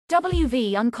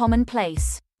WV Uncommon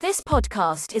Place. This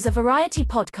podcast is a variety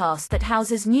podcast that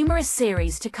houses numerous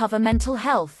series to cover mental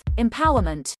health,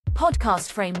 empowerment,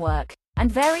 podcast framework,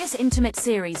 and various intimate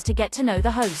series to get to know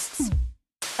the hosts.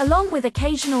 Along with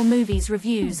occasional movies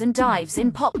reviews and dives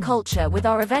in pop culture with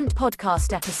our event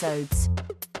podcast episodes.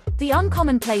 The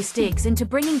Uncommon Place digs into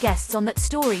bringing guests on that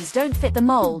stories don't fit the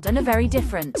mold and are very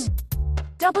different.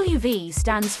 WV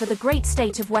stands for the great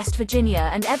state of West Virginia,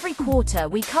 and every quarter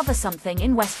we cover something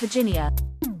in West Virginia.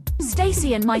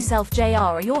 Stacy and myself, JR,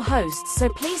 are your hosts, so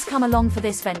please come along for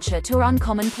this venture to our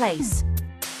Uncommon Place.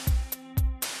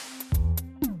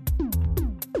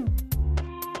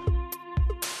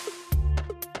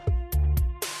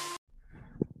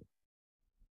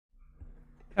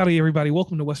 Howdy, everybody.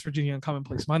 Welcome to West Virginia Uncommon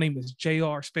Place. My name is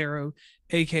JR Sparrow,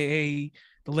 a.k.a.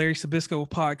 the Larry Sabisco of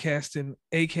podcasting,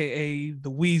 a.k.a. the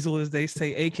Weasel, as they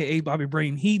say, a.k.a. Bobby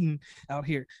Brain Heaton out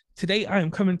here. Today, I am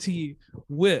coming to you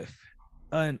with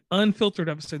an unfiltered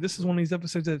episode. This is one of these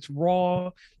episodes that's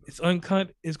raw, it's uncut,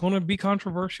 it's going to be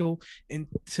controversial. And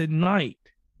tonight,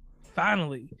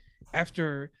 finally,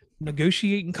 after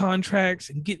negotiating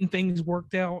contracts and getting things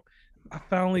worked out, I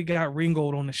finally got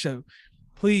Ringgold on the show.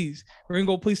 Please,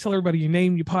 Ringgold, please tell everybody your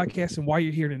name, your podcast, and why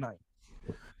you're here tonight.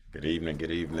 Good evening.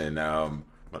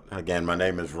 Again, my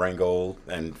name is Ringgold,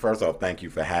 and first off, thank you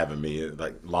for having me.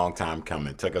 Like, long time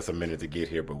coming. Took us a minute to get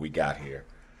here, but we got here.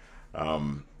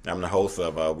 I'm the host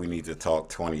of We Need to Talk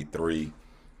 23,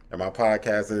 and my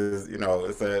podcast is,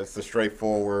 it's a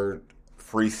straightforward,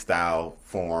 freestyle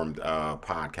formed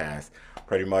podcast.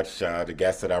 Pretty much the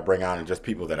guests that I bring on are just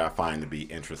people that I find to be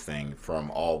interesting from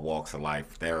all walks of life,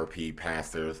 therapy,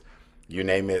 pastors, you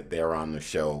name it, they're on the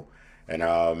show. And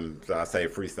so I say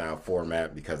freestyle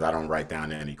format because I don't write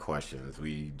down any questions.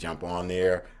 We jump on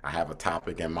there, I have a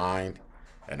topic in mind,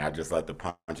 and I just let the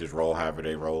punches roll however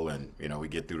they roll, and, we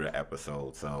get through the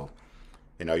episode. So,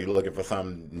 you're looking for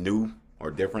something new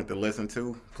or different to listen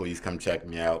to, please come check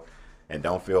me out. And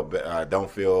don't feel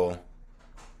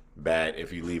bad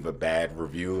if you leave a bad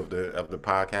review of the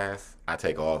podcast. I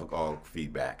take all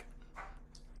feedback.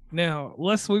 Now,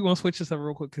 we're going to switch this up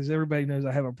real quick because everybody knows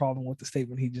I have a problem with the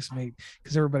statement he just made,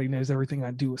 because everybody knows everything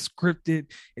I do is scripted,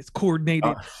 it's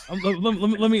coordinated.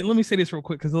 Let me say this real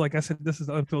quick because, like I said, this is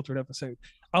an unfiltered episode.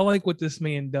 I like what this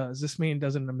man does. This man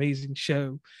does an amazing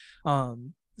show.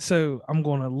 So I'm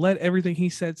going to let everything he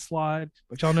said slide,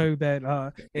 but y'all know that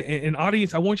in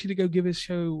audience, I want you to go give his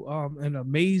show an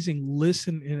amazing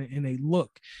listen and a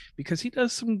look, because he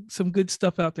does some good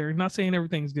stuff out there. I'm not saying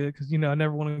everything's good because, I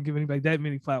never want to give anybody that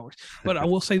many flowers, but I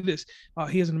will say this.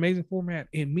 He has an amazing format,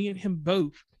 and me and him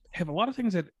both have a lot of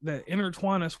things that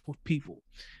intertwine us with people.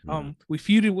 We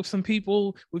feuded with some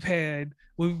people.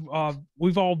 We've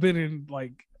all been in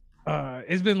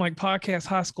it's been like podcast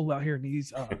high school out here in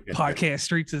these podcast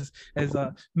streets, as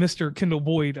Mr. Kendall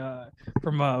Boyd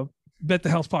from Bet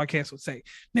the House podcast would say.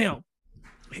 Now,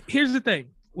 here's the thing.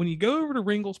 When you go over to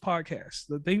Ringgold's podcast,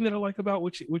 the thing that I like about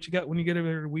what you got when you get over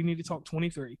there, We Need to Talk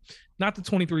 23, not the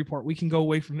 23 part. We can go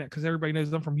away from that because everybody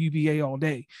knows I'm from UVA all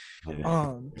day.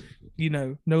 No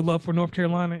love for North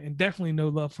Carolina, and definitely no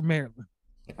love for Maryland.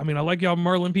 I mean, I like y'all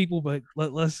Maryland people, but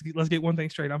let's get one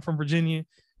thing straight. I'm from Virginia.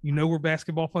 You know where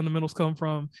basketball fundamentals come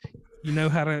from. You know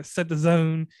how to set the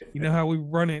zone. You know how we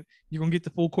run it. You're going to get the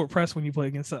full court press when you play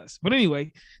against us. But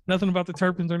anyway, nothing about the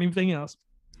Terrapins or anything else.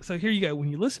 So here you go. When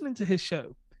you're listening to his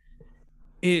show,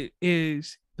 it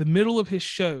is the middle of his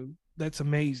show that's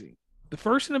amazing. The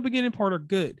first and the beginning part are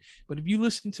good, but if you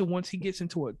listen to once he gets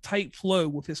into a tight flow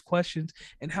with his questions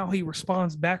and how he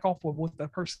responds back off of what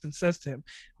that person says to him,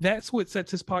 that's what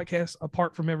sets his podcast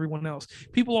apart from everyone else.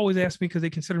 People always ask me, because they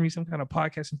consider me some kind of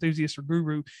podcast enthusiast or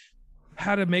guru,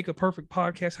 how to make a perfect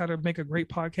podcast, how to make a great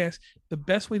podcast. The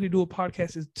best way to do a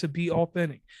podcast is to be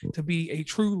authentic, to be a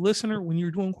true listener when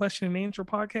you're doing question and answer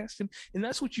podcasting. And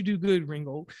that's what you do good,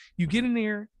 Ringgold. You get in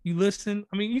there, you listen.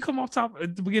 I mean, you come off top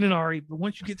at the beginning, all right, but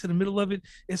once you get to the middle of it,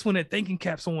 it's when that thinking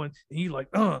cap's on and you're like,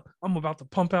 I'm about to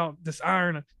pump out this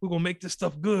iron. We're going to make this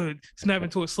stuff good. Snap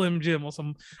into a Slim Jim or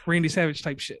some Randy Savage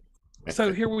type shit.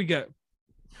 So here we go.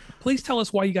 Please tell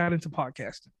us why you got into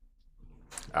podcasting.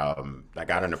 I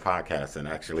got into podcasting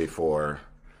actually for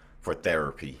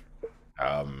therapy.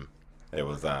 It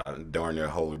was during the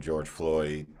whole George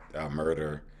Floyd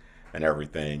murder and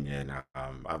everything, and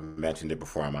I've mentioned it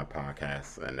before on my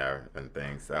podcast and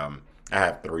things. I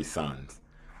have 3 sons,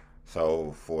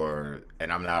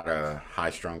 and I'm not a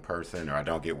high-strung person, or I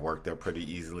don't get worked up pretty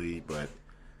easily, but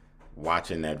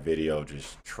watching that video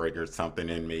just triggered something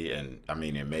in me, and I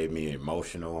mean, it made me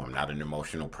emotional. I'm not an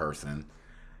emotional person.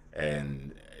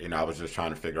 And, I was just trying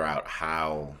to figure out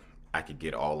how I could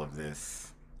get all of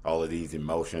this all of these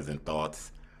emotions and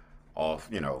thoughts off,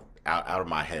 out of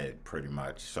my head pretty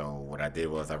much. So what I did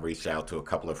was I reached out to a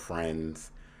couple of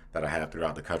friends that I have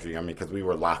throughout the country. I mean, because we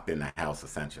were locked in the house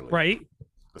essentially. Right.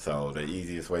 So the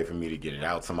easiest way for me to get it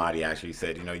out, somebody actually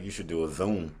said, you should do a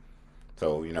Zoom.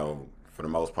 So, for the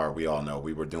most part, we all know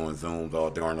we were doing Zooms all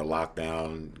during the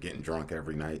lockdown, getting drunk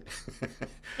every night.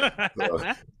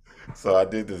 so, so I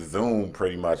did the Zoom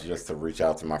pretty much just to reach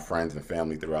out to my friends and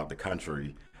family throughout the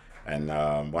country. And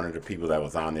one of the people that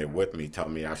was on there with me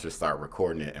told me I should start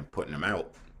recording it and putting them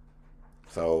out.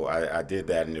 So I did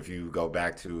that, and if you go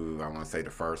back to, I want to say the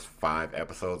first 5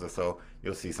 episodes or so,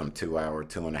 you'll see some 2 hour,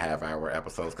 2.5 hour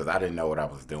episodes, because I didn't know what I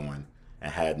was doing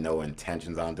and had no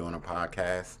intentions on doing a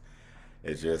podcast.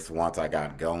 It's just once I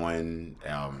got going,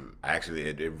 actually,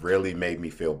 it really made me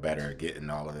feel better getting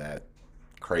all of that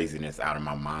craziness out of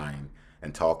my mind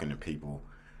and talking to people.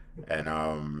 And,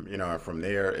 and from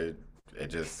there, it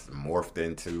just morphed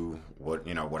into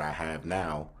what I have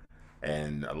now.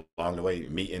 And along the way,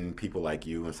 meeting people like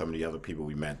you and some of the other people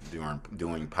we met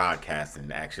doing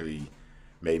podcasting actually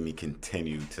made me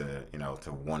continue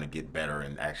to want to get better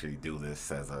and actually do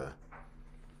this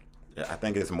I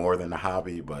think it's more than a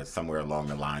hobby, but somewhere along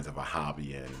the lines of a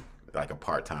hobby and like a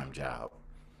part-time job.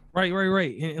 Right.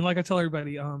 And like I tell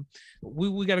everybody,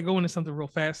 we got to go into something real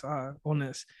fast on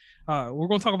this. We're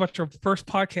going to talk about your first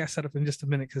podcast setup in just a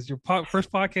minute, because your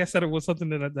first podcast setup was something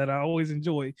that I always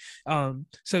enjoy.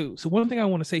 So one thing I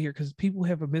want to say here, because people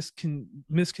have a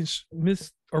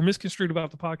misconstrued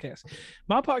about the podcast.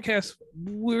 My podcast,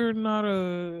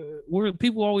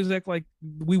 people always act like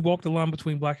we walk the line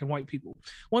between black and white people.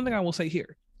 One thing I will say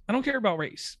here, I don't care about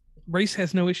race. Race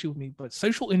has no issue with me, but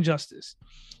social injustice,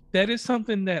 that is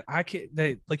something that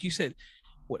like you said,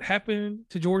 what happened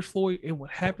to George Floyd and what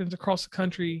happens across the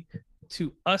country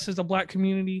to us as a black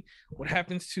community, what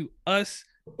happens to us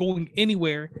going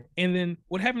anywhere, and then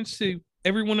what happens to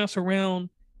everyone else around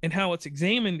and how it's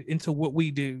examined into what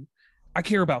we do. I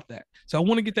care about that. So I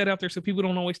want to get that out there so people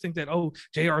don't always think that, oh,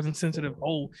 JR is insensitive.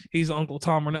 Oh, he's Uncle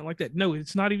Tom or nothing like that. No,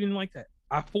 it's not even like that.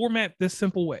 I format this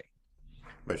simple way.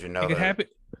 But it could happen.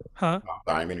 Huh?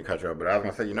 I didn't mean to cut you off, but I was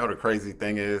going to say, the crazy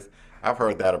thing is, I've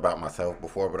heard that about myself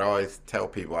before, but I always tell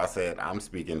people, I said, I can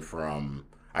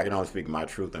only speak my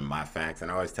truth and my facts.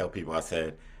 And I always tell people, I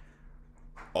said,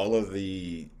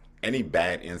 any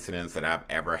bad incidents that I've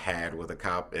ever had with a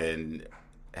cop and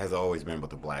has always been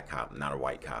with a black cop, not a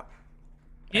white cop.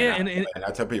 Yeah. And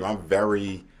I tell people, I'm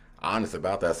very honest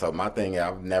about that. So my thing,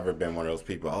 I've never been one of those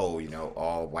people,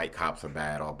 all white cops are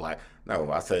bad, all black.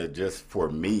 No, I said, just for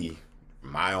me,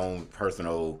 my own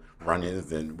personal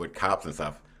run-ins and with cops and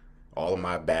stuff, all of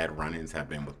my bad run-ins have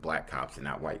been with black cops and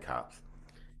not white cops.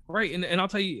 Right. And I'll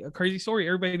tell you a crazy story.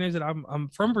 Everybody knows that I'm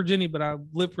from Virginia, but I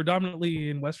live predominantly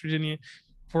in West Virginia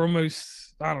for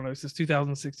almost, I don't know, since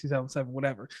 2006, 2007,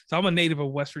 whatever. So I'm a native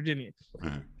of West Virginia.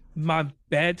 Mm-hmm. My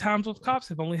bad times with cops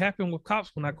have only happened with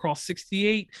cops when I crossed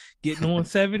 68, getting on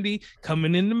 70,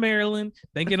 coming into Maryland,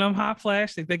 thinking I'm hot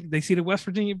flash. They think they see the West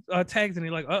Virginia tags and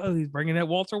they're like, uh-oh, he's bringing that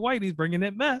Walter White. He's bringing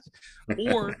that meth.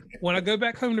 Or when I go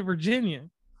back home to Virginia,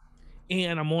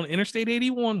 and I'm on Interstate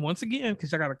 81 once again,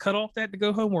 because I got to cut off that to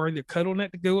go home, or either cut on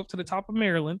that to go up to the top of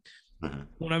Maryland. Mm-hmm.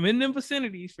 When I'm in them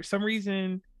vicinities, for some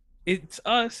reason, it's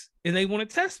us and they want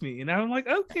to test me. And I'm like,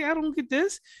 okay, I don't get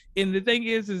this. And the thing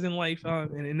is in life,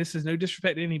 and this is no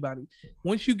disrespect to anybody,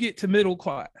 once you get to middle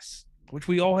class, which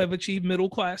we all have achieved middle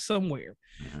class somewhere,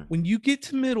 mm-hmm. when you get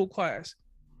to middle class,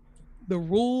 the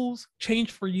rules change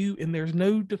for you, and there's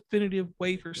no definitive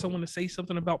way for someone to say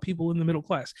something about people in the middle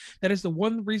class. That is the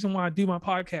one reason why I do my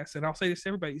podcast, and I'll say this to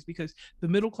everybody, is because the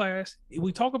middle class,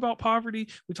 we talk about poverty,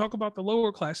 we talk about the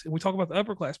lower class, and we talk about the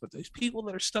upper class, but those people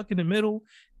that are stuck in the middle,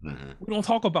 mm-hmm. we don't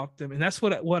talk about them, and that's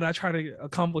what I try to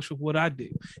accomplish with what I do.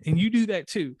 And you do that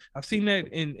too. I've seen that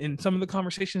in some of the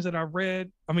conversations that I've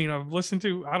read. I've listened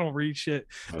to. I don't read shit.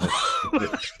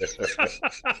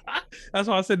 That's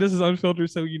why I said this is unfiltered,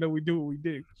 so we do what we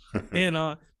do.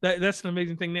 And that's an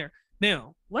amazing thing there.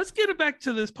 Now let's get it back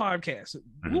to this podcast.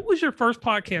 Mm-hmm. What was your first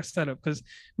podcast setup? Because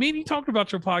me and you talked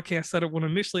about your podcast setup when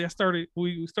initially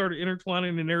we started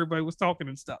intertwining and everybody was talking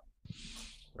and stuff.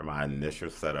 For my initial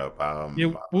setup,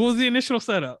 what was the initial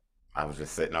setup? I was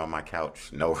just sitting on my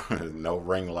couch, no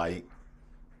ring light,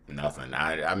 nothing.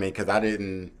 I mean, because I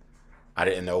didn't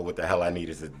know what the hell I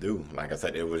needed to do. Like I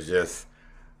said, it was just,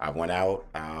 I went out.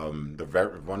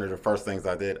 One of the first things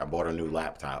I did, I bought a new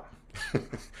laptop.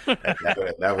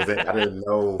 that was it. I didn't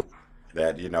know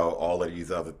that, all of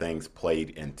these other things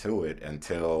played into it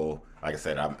until, like I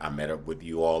said, I met up with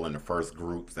you all in the first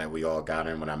groups that we all got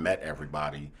in when I met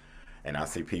everybody. And I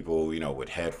see people, with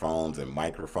headphones and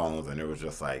microphones, and it was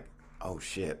just like, oh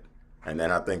shit. And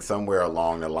then I think somewhere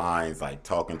along the lines, like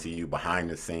talking to you behind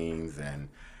the scenes, and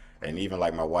even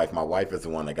like my wife is the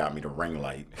one that got me the ring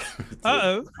light to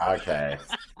Uh-oh. the podcast.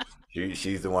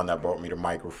 She's the one that brought me the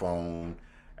microphone.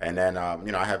 And then,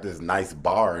 I have this nice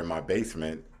bar in my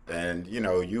basement. And,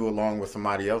 you along with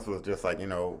somebody else was just like,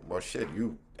 well, shit,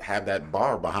 you have that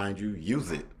bar behind you,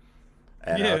 use it.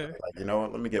 And I was Yeah. like, you know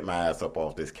what, let me get my ass up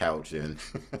off this couch and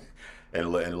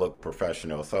and look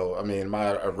professional. So, I mean,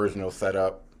 my original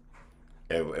setup,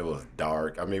 it was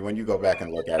dark. I mean, when you go back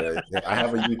and look at it, I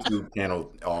have a YouTube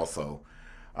channel also.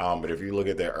 But if you look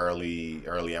at the early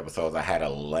episodes, I had a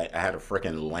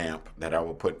freaking lamp that I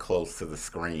would put close to the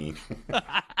screen,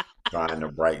 trying to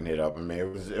brighten it up. I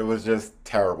mean, it was just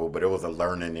terrible, but it was a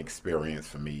learning experience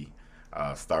for me,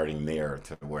 starting there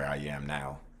to where I am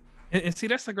now. And see,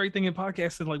 that's the great thing in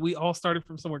podcasting. Like we all started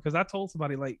from somewhere. Because I told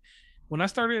somebody, like, when I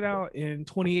started out in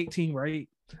 2018, right,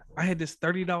 I had this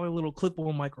 $30 little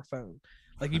clip-on microphone.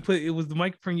 Like it was the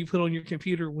microphone you put on your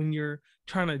computer when you're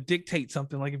trying to dictate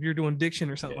something, like if you're doing diction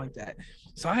or something Yeah. like that.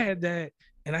 So I had that,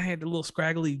 and I had the little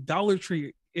scraggly Dollar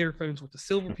Tree earphones with the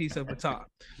silver piece over top.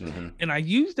 Hmm. And I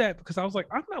used that because I was like,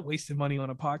 I'm not wasting money on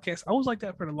a podcast. I was like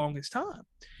that for the longest time.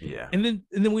 Yeah. And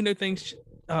then we know things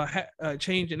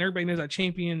change, and everybody knows I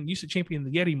used to champion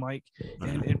the Yeti mic,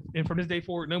 and from this day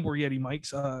forward, no more Yeti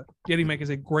mics. Yeti mic is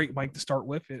a great mic to start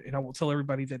with, and I will tell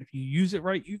everybody that if you use it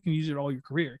right, you can use it all your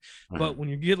career. But when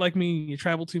you get like me, you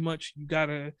travel too much, you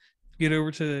gotta get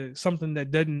over to something that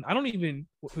doesn't. I don't even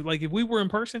like, if we were in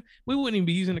person, we wouldn't even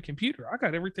be using a computer. I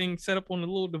got everything set up on the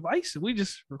little device, and we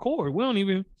just record. We don't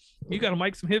even. You got a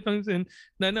mic, some headphones, and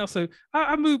nothing else. So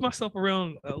I move myself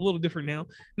around a little different now.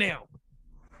 Now,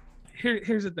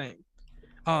 here's the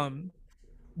thing.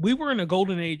 We were in a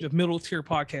golden age of middle tier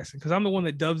podcasting, because I'm the one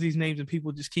that dubs these names and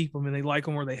people just keep them and they like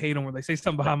them or they hate them or they say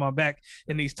something behind my back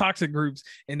in these toxic groups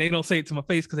and they don't say it to my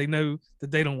face because they know that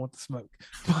they don't want the smoke.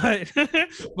 But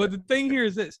but the thing here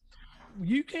is this: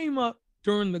 you came up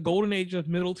during the golden age of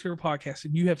middle tier podcasting.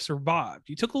 You have survived.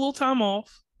 You took a little time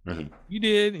off. Hmm. You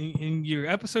did, and your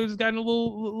episodes have gotten a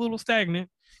little stagnant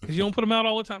because you don't put them out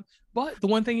all the time. But the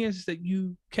one thing is that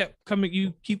you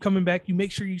keep coming back. You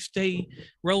make sure you stay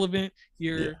relevant.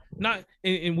 You're not,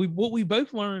 and what we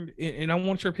both learned, and I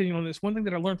want your opinion on this. One thing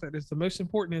that I learned that is the most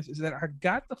important is that I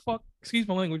got the fuck, excuse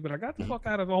my language, but I got the fuck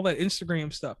out of all that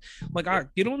Instagram stuff. Like, I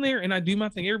get on there and I do my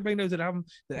thing. Everybody knows that I'm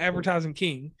the advertising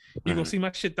king. You're gonna see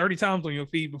my shit 30 times on your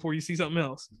feed before you see something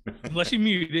else, unless you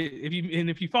mute it.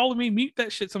 If you follow me, mute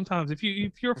that shit sometimes. If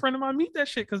you're a friend of mine, mute that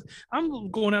shit, because I'm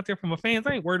going out there for my fans.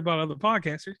 I ain't worried about other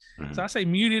podcasters. So I say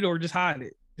mute it or just hide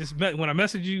it. Just when I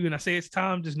message you and I say it's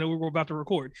time, just know we're about to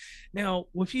record. Now,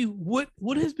 with you, what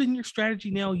has been your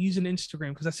strategy now using Instagram?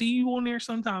 Because I see you on there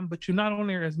sometime, but you're not on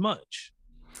there as much.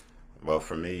 Well,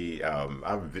 for me,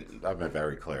 I've been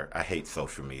very clear. I hate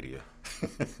social media.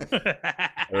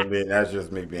 I mean, that's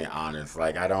just me being honest.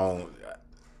 Like, I don't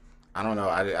know.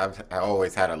 I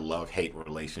always had a love-hate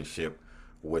relationship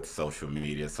with social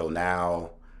media. So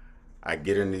now I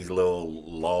get in these little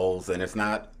lulls, and it's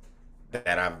not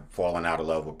that I've fallen out of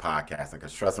love with podcasting.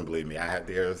 Because trust and believe me,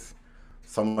 there's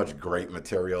so much great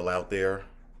material out there.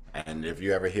 And if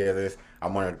you ever hear this,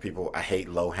 I'm one of the people, I hate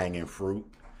low-hanging fruit.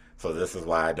 So this is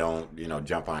why I don't,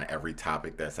 jump on every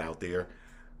topic that's out there.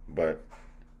 But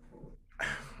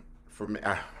for me,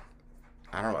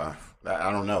 I don't,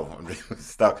 I don't know. I'm just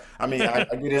stuck. I mean,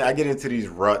 I get into these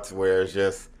ruts where it's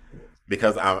just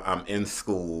because I'm in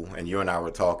school, and you and I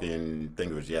were talking. I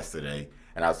think it was yesterday,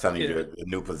 and I was telling you the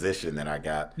new position that I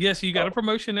got. Yes, you got a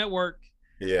promotion at work.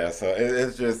 Yeah, so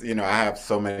it's just, I have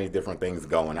so many different things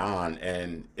going on,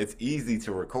 and it's easy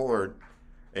to record.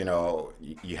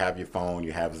 You have your phone,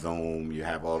 you have Zoom, you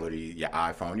have all of these, your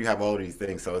iPhone, you have all these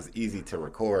things, so it's easy to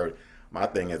record. My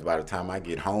thing is, by the time I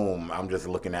get home, I'm just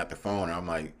looking at the phone, and I'm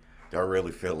like, do I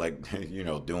really feel like,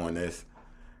 doing this?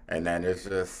 And then it's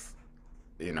just,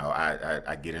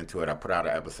 I get into it. I put out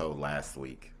an episode last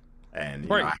week, and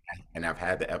Right. and I've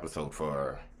had the episode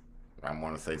for, I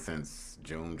want to say, since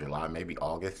June, July, maybe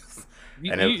August.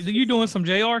 You, And you, it, you doing some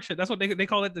JR shit. That's what they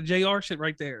call it, the JR shit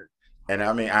right there. and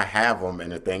I mean, I have them,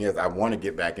 and the thing is, I want to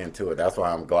get back into it. That's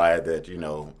why I'm glad that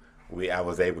I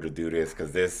was able to do this,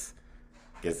 because this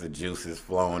gets the juices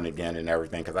flowing again and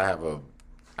everything. Because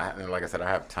and like I said, I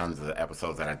have tons of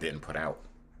episodes that I didn't put out.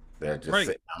 They're just Right.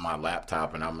 sitting on my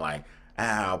laptop, and I'm like,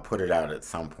 I'll put it out at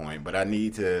some point. But I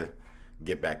need to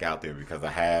get back out there because I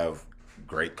have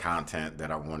great content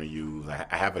that I want to use. I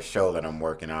have a show that I'm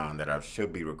working on that I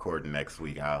should be recording next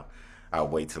week. I'll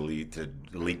wait to leak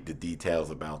the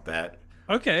details about that.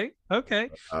 Okay. Okay.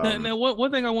 Now,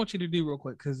 one thing I want you to do real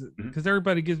quick, because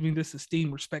everybody gives me this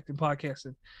esteem, respect in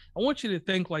podcasting. I want you to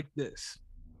think like this,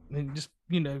 and just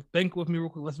think with me real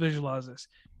quick. Let's visualize this.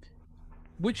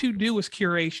 What you do is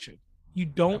curation. You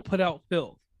don't put out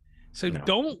filth. So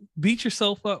don't beat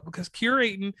yourself up, because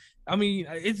curating, I mean,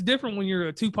 it's different when you're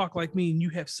a Tupac like me and you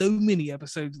have so many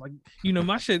episodes. Like,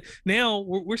 my shit now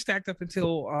we're stacked up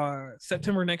until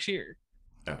September next year.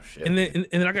 Oh shit. And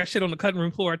then I got shit on the cutting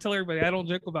room floor. I tell everybody, I don't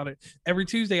joke about it. Every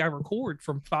Tuesday I record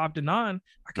from 5 to 9.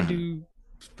 I can do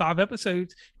 5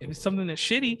 episodes. If it's something that's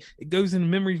shitty, it goes in the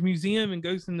memories museum and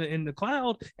goes in the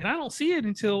cloud, and I don't see it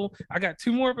until I got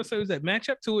 2 more episodes that match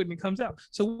up to it and it comes out.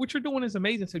 So what you're doing is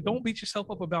amazing. So don't beat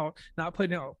yourself up about not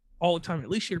putting out all the time. At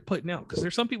least you're putting out, because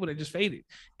there's some people that just faded.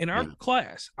 In our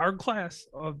class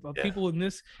of people in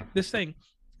this thing,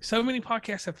 so many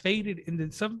podcasts have faded, and then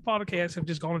some podcasts have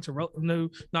just gone into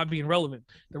not being relevant.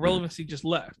 The relevancy just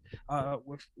left.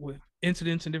 With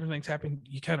incidents and different things happening,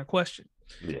 you kind of question.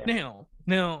 Now,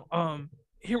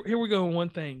 here we go on one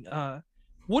thing.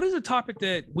 What is a topic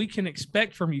that we can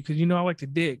expect from you? Because I like to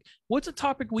dig. What's a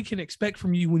topic we can expect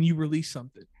from you when you release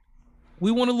something?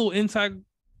 We want a little inside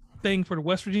thing for the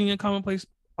West Virginia Commonplace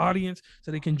audience,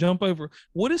 so they can jump over.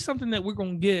 What is something that we're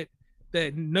going to get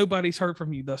that nobody's heard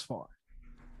from you thus far?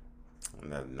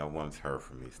 No one's heard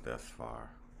from me thus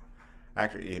far.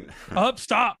 Actually,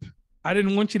 stop. I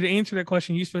didn't want you to answer that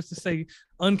question. You're supposed to say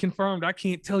unconfirmed. I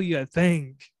can't tell you a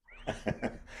thing.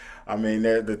 I mean,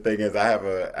 the thing is,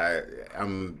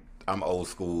 I'm old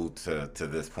school to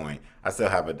this point.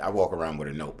 I walk around with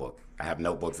a notebook. I have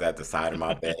notebooks at the side of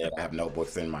my bed. I have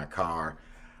notebooks in my car.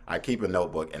 I keep a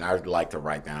notebook, and I like to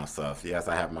write down stuff. Yes,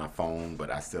 I have my phone, but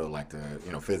I still like to,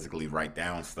 physically write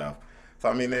down stuff. So,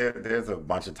 I mean, there's a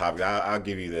bunch of topics. I'll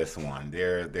give you this one.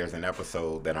 There's an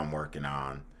episode that I'm working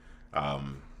on.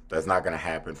 That's not going to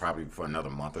happen probably for another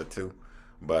month or 2,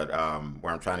 but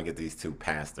where I'm trying to get these 2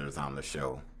 pastors on the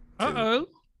show. Uh-oh.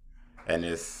 And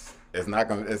it's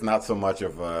not so much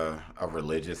of a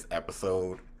religious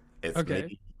episode. It's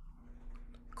maybe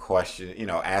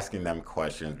asking them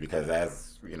questions, because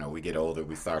as we get older,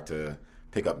 we start to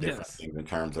pick up different things in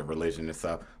terms of religion and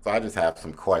stuff. So I just have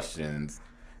some questions.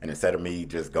 And instead of me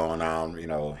just going on,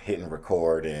 hitting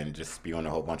record and just spewing a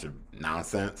whole bunch of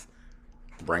nonsense,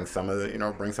 bring some of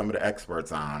the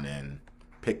experts on and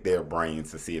pick their brains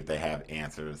to see if they have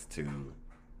answers to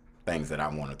things that I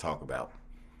want to talk about.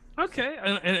 Okay,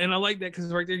 and I like that,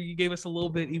 because right there you gave us a little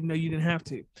bit, even though you didn't have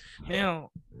to. Now,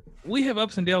 we have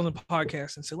ups and downs in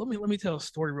podcasts, and so let me tell a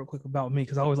story real quick about me,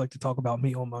 because I always like to talk about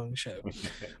me on my own show.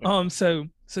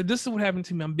 So this is what happened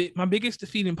to me. My biggest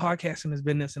defeat in podcasting has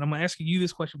been this, and I'm gonna ask you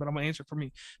this question, but I'm gonna answer it for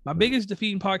me. My biggest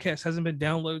defeat in podcasts hasn't been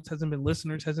downloads, hasn't been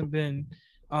listeners, hasn't been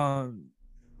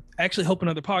actually helping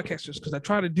other podcasters, because I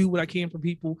try to do what I can for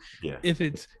people. Yeah.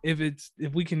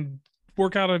 If we can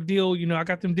work out a deal, I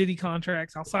got them Diddy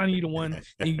contracts, I'll sign you to one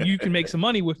and you can make some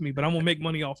money with me, but I'm gonna make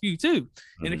money off you too.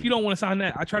 And if you don't want to sign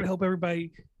that, I try to help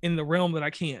everybody in the realm that I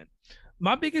can.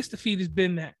 My biggest defeat has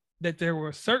been that there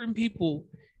were certain people,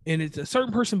 and it's a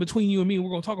certain person between you and me, we're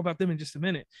going to talk about them in just a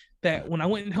minute, that when I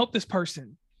went and helped this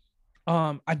person,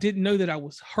 I didn't know that I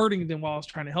was hurting them while I was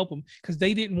trying to help them, because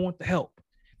they didn't want the help.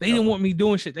 They didn't want me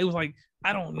doing shit. They was like,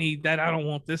 I don't need that. I don't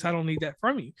want this. I don't need that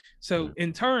from you. So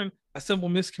in turn, a simple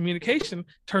miscommunication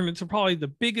turned into probably the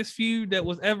biggest feud that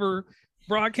was ever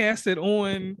broadcasted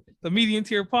on the Median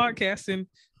Tier podcasting.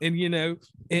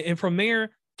 And from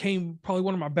there came probably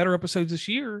one of my better episodes this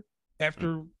year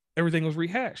after everything was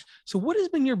rehashed. So what has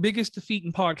been your biggest defeat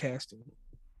in podcasting?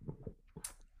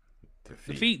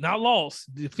 Defeat, not loss.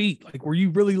 Defeat, like where you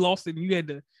really lost it and you had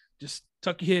to just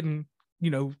tuck your head and,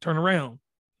 turn around.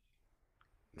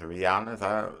 To be honest,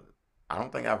 I don't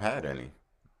think I've had any.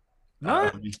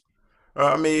 No.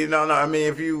 I mean,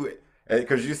 if you,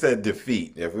 because you said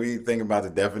defeat. If we think about the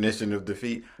definition of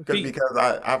defeat, because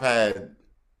I've had,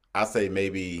 I say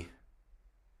maybe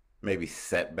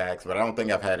setbacks, but I don't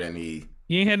think I've had any.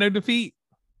 You ain't had no defeat.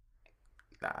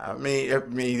 I mean,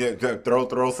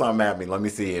 throw something at me. Let me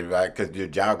see it, right? Because you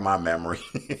jog my memory.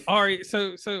 All right,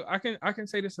 so I can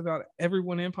say this about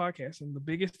everyone in podcasting. The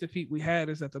biggest defeat we had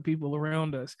is that the people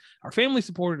around us, our family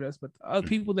supported us, but the other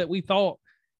people that we thought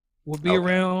would be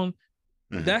around,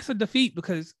 that's a defeat,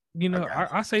 because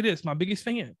I say this: my biggest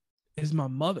fan is my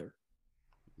mother.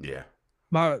 Yeah.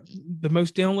 The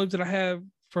most downloads that I have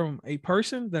from a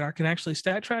person that I can actually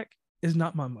stat track is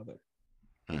not my mother.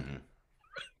 Mm-hmm.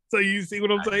 So you see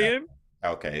what I'm saying?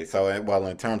 Okay. So, well,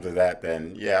 in terms of that,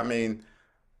 then, yeah, I mean,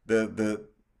 the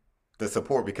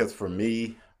support, because for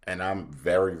me, and I'm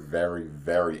very, very,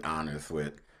 very honest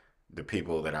with, the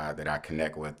people that I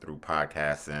connect with through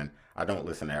podcasts, and I don't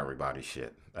listen to everybody's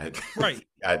shit. Right.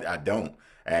 I don't.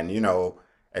 And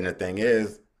and the thing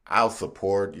is, I'll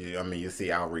support you. I mean, you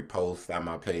see, I'll repost on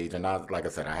my page, and like I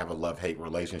said, I have a love-hate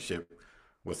relationship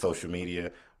with social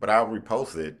media, but I'll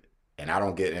repost it, and I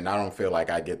don't feel like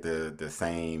I get the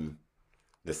same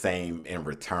in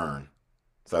return.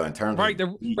 So in terms of Right.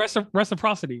 The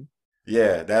reciprocity.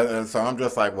 yeah, so I'm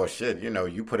just like, well, shit,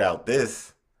 you put out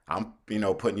this, I'm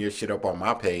putting your shit up on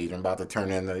my page. I'm about to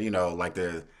turn in like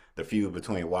the feud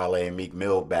between Wale and Meek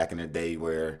Mill back in the day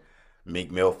where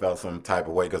Meek Mill felt some type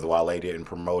of way because Wale didn't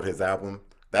promote his album.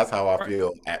 That's how I Right.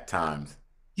 feel at times.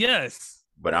 Yes.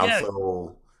 But I'm Yes.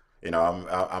 so,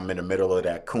 I'm in the middle of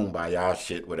that kumbaya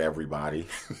shit with everybody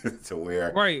to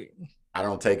where Right. I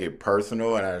don't take it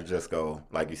personal, and I just go,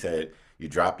 like you said, you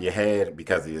drop your head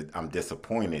because I'm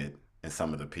disappointed in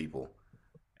some of the people,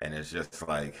 and it's just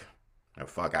like, oh,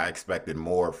 fuck, I expected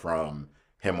more from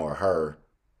him or her,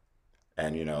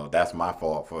 and that's my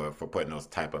fault for putting those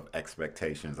type of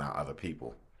expectations on other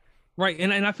people. Right.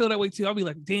 And I feel that way too. I'll be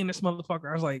like, damn, this motherfucker.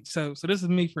 I was like, so this is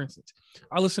me, for instance.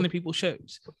 I listen to people's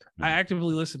shows. I Mhm.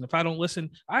 actively listen. If I don't listen,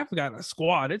 I've got a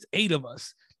squad. It's 8 of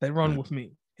us that run Mhm. with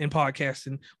me in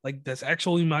podcasting. Like, that's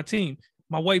actually my team.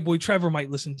 My white boy Trevor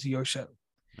might listen to your show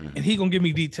and Mhm. he gonna give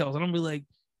me details. And I'm gonna be like,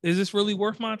 is this really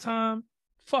worth my time?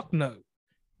 Fuck no.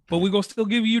 But we're gonna still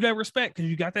give you that respect because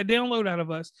you got that download out of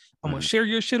us. I'm gonna Mhm. share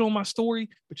your shit on my story,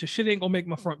 but your shit ain't gonna make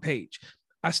my front page.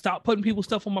 I stopped putting people's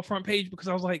stuff on my front page because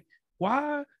I was like,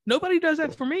 why? Nobody does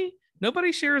that for me.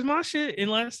 Nobody shares my shit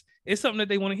unless it's something that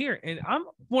they want to hear. And I'm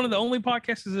one of the only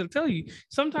podcasters that'll tell you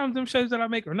sometimes them shows that I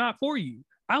make are not for you.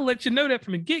 I'll let you know that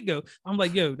from the get-go. I'm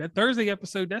like, yo, that Thursday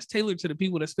episode, that's tailored to the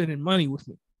people that's spending money with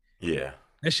me. Yeah.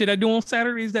 That shit I do on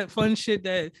Saturdays, that fun shit,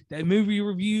 that movie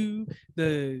review,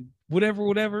 the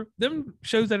whatever. Them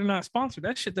shows that are not sponsored,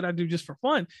 that shit that I do just for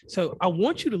fun. So I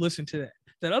want you to listen to that.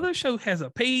 That other show has a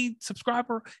paid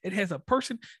subscriber. It has a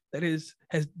person that has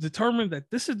determined that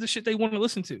this is the shit they want to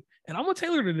listen to, and I'm gonna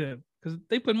tailor to them because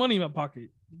they put money in my pocket.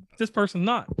 This person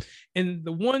not. And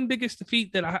the one biggest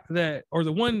defeat or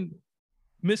the one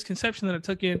misconception that I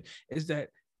took in is that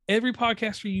every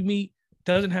podcaster you meet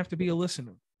doesn't have to be a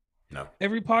listener. No.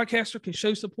 Every podcaster can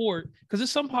show support because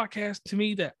there's some podcasts to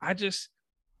me that I'll just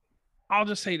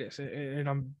say this, and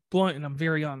I'm blunt and I'm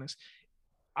very honest.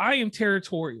 I am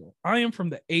territorial. I am from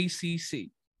the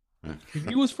ACC. If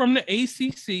you was from the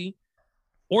ACC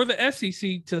or the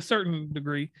SEC to a certain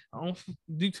degree, I don't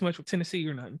do too much with Tennessee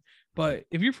or nothing. But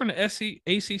if you're from the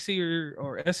ACC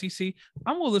or SEC,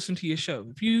 I'm gonna listen to your show.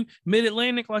 If you Mid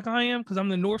Atlantic like I am, because I'm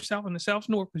the North South and the South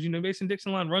North, because Mason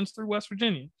Dixon line runs through West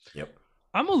Virginia. Yep.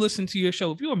 I'm gonna listen to your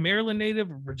show. If you're a Maryland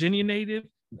native or Virginia native,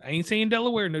 I ain't saying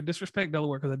Delaware, no disrespect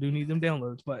Delaware, because I do need them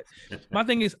downloads. But my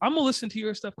thing is, I'm gonna listen to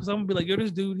your stuff because I'm gonna be like, yo, this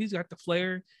dude, he's got the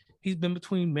flair. He's been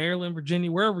between Maryland,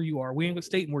 Virginia, wherever you are. We ain't gonna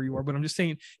state where you are, but I'm just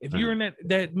saying, if you're in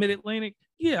that Mid Atlantic,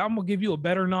 yeah, I'm gonna give you a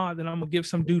better nod than I'm gonna give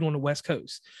some dude on the West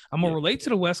Coast. I'm gonna relate to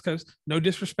the West Coast. No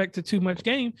disrespect to Too Much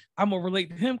Game. I'm gonna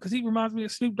relate to him because he reminds me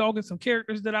of Snoop Dogg and some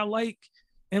characters that I like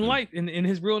in life. And in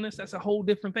his realness, that's a whole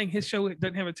different thing. His show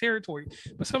doesn't have a territory.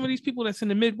 But some of these people that's in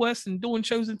the Midwest and doing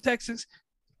shows in Texas,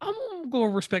 I'm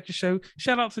going to respect your show.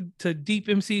 Shout out to Deep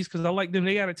MCs because I like them.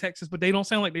 They out of Texas, but they don't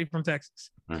sound like they're from Texas.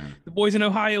 Mm-hmm. The boys in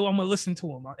Ohio, I'm going to listen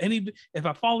to them. If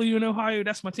I follow you in Ohio,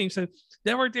 that's my team. So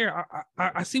that right there,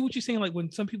 I see what you're saying. Like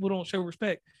when some people don't show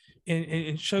respect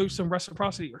and show some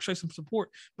reciprocity or show some support.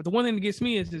 But the one thing that gets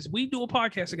me is we do a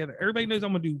podcast together. Everybody knows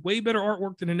I'm going to do way better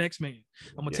artwork than the next man.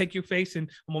 I'm going to take your face and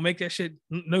I'm going to make that shit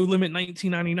No Limit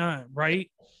 1999, right?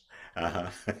 Uh-huh.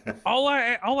 all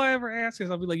I ever ask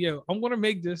is I'll be like, yo, I'm gonna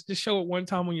make this. Just show it one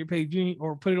time on your page,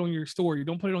 or put it on your story.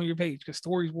 Don't put it on your page because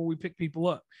stories where we pick people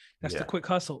up. That's the quick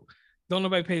hustle. Don't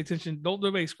nobody pay attention. Don't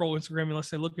nobody scroll Instagram unless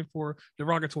they're looking for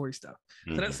derogatory stuff.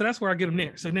 Mm-hmm. So that's where I get them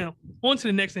there. So now on to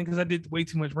the next thing because I did way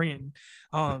too much ranting.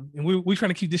 And we're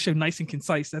trying to keep this show nice and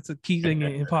concise. That's a key thing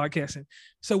in podcasting.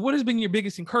 So what has been your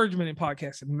biggest encouragement in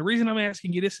podcasting? And the reason I'm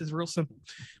asking you this is real simple.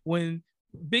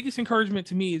 Biggest encouragement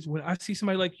to me is when I see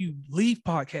somebody like you leave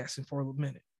podcasting for a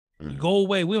minute, you go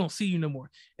away, we don't see you no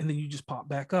more, and then you just pop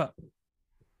back up.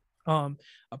 A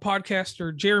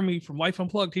podcaster, Jeremy from Life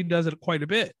Unplugged, he does it quite a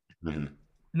bit. And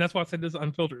that's why I said this is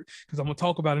unfiltered, because I'm gonna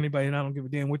talk about anybody and I don't give a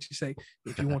damn what you say.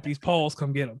 If you want these Pauls,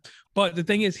 come get them. But the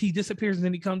thing is, he disappears and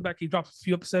then he comes back, he drops a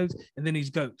few episodes, and then he's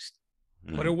ghost.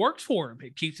 But it works for him.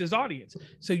 It keeps his audience.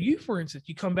 So you, for instance,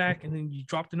 you come back and then you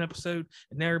dropped an episode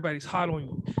and now everybody's hot on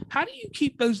you. How do you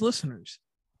keep those listeners?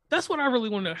 That's what I really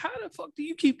want to know. How the fuck do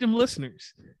you keep them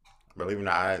listeners? Believe it or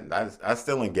not, I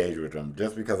still engage with them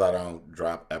just because I don't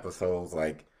drop episodes.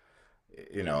 Like,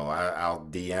 I'll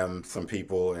DM some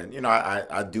people, and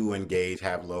I do engage,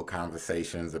 have little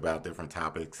conversations about different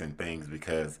topics and things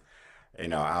because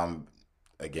I'm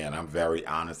very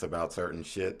honest about certain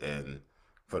shit, and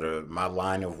for my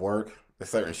line of work, there's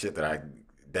certain shit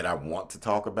that I want to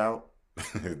talk about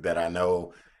that I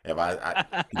know if I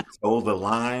can toe the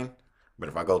line, but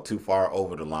if I go too far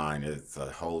over the line, it's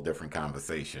a whole different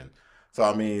conversation. So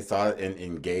I mean,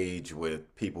 engage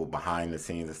with people behind the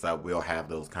scenes and stuff. We'll have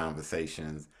those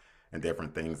conversations and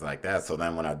different things like that. So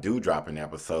then when I do drop an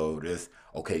episode, it's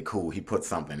okay, cool. He put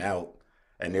something out,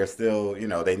 and they're still,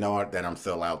 they know that I'm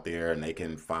still out there, and they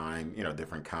can find,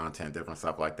 different content, different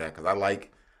stuff like that. Because I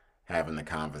like having the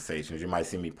conversations. You might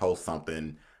see me post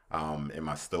something in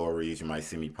my stories. You might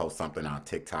see me post something on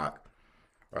TikTok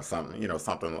or something,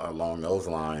 something along those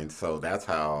lines. So that's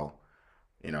how,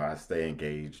 I stay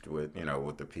engaged with,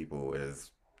 with the people is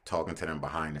talking to them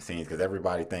behind the scenes because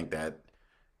everybody think that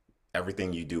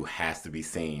everything you do has to be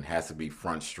seen, has to be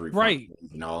front street, Right.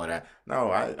 and all of that. No,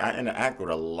 I interact with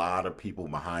a lot of people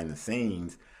behind the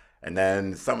scenes, and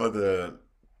then some of the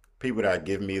people that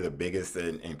give me the biggest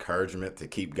encouragement to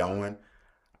keep going.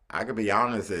 I could be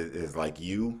honest, is like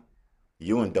you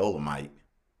and Dolomite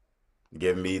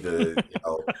give me the,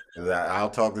 'cause I'll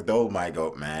talk to Dolomite,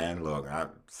 go, man, look, I'm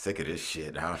sick of this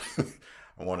shit. I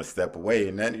want to step away,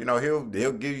 and then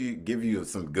he'll give you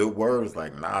some good words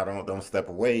like, nah, don't step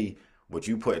away. What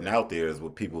you putting out there is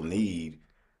what people need,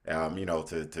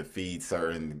 to feed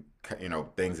certain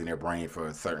things in their brain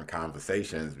for certain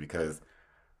conversations because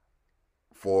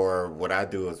for what I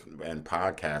do is in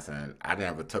podcasting, I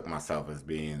never took myself as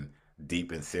being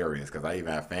deep and serious because I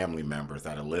even have family members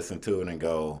that'll listen to it and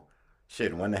go,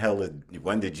 "Shit,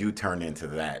 when did you turn into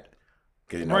that?"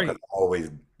 Because Right. I'm always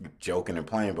joking and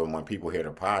playing, but when people hear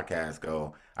the podcast,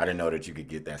 go, "I didn't know that you could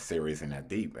get that serious and that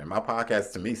deep." And my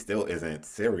podcast to me still isn't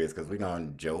serious because we're gonna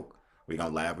joke, we're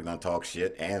gonna laugh, we're gonna talk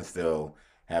shit, and still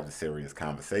have the serious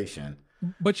conversation.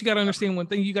 But you got to understand one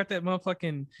thing. You got that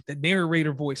motherfucking that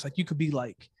narrator voice. Like you could be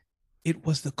like, it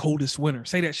was the coldest winter.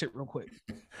 Say that shit real quick.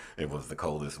 It was the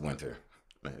coldest winter.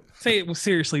 Say it was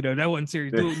seriously though. That wasn't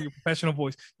serious. Do it in your professional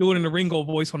voice. Do it in the Ringo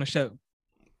voice on the show.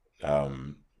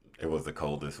 Um, it was the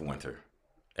coldest winter,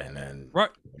 and then Right.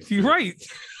 You're right.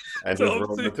 and just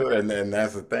rolled into it. And then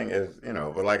that's the thing is,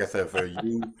 but like I said, for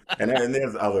you, and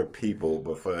there's other people,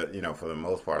 but for the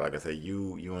most part, like I said,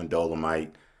 you and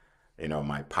Dolomite,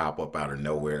 might pop up out of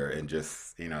nowhere and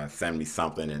just, send me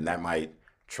something, and that might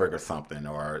trigger something,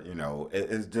 or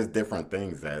it's just different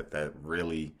things that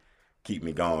really keep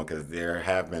me going. Because there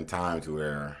have been times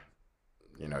where,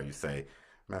 you say,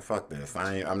 man, fuck this,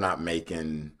 I'm not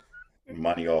making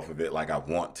money off of it like I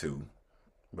want to.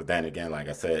 But then again, like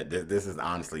I said, this is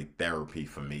honestly therapy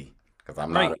for me because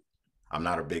Right. I'm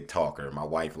not a big talker. My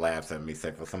wife laughs at me,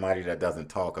 say, for somebody that doesn't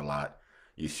talk a lot,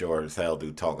 you sure as hell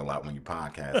do talk a lot when you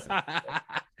podcast.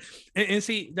 and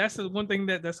see, that's the one thing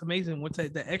that's amazing. Once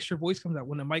the extra voice comes out,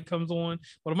 when the mic comes on,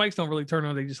 well, the mics don't really turn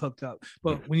on; they just hooked up.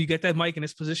 But when you get that mic in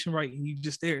its position right, and you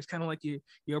just there, it's kind of like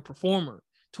you're a performer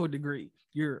to a degree.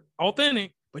 You're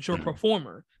authentic, but you're a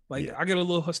performer. Like Yeah. I get a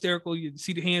little hysterical. You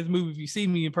see the hands move if you see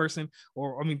me in person,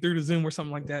 or I mean through the Zoom or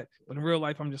something like that. But in real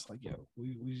life, I'm just like, yo,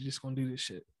 we just gonna do this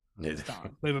shit.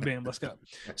 Stop. Bam, let's go.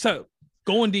 So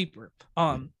going deeper.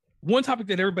 One topic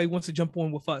that everybody wants to jump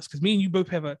on with us, because me and you both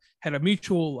had a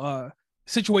mutual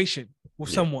situation with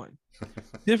someone.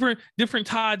 different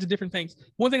tides, different things.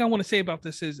 One thing I want to say about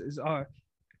this is I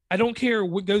don't care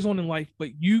what goes on in life, but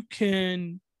you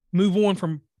can move on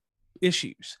from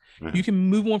issues. You can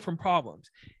move on from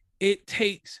problems. It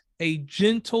takes a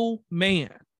gentle man,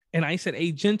 and I said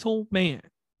a gentle man,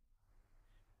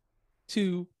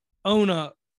 to own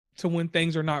up to when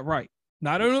things are not right.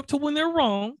 Not own up to when they're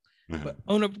wrong, but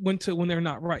own up when they're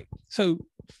not right. So,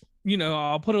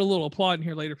 I'll put a little applaud in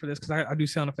here later for this because I do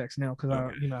sound effects now because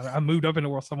I moved up in the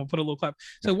world, so I'm gonna put a little clap.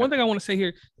 So one thing I want to say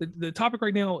here, the topic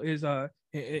right now is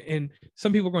and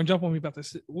some people are going to jump on me about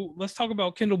this. Let's talk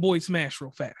about Kendall Boyd Smash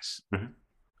real fast.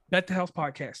 At the House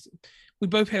Podcasting, we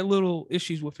both had little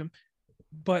issues with him,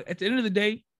 but at the end of the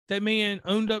day, that man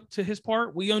owned up to his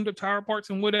part. We owned up to our parts,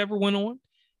 and whatever went on,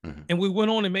 and we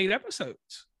went on and made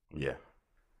episodes. Yeah.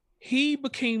 He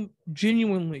became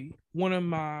genuinely one of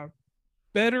my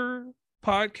better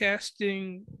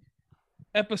podcasting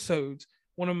episodes,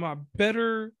 one of my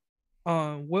better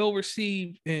well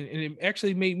received, and it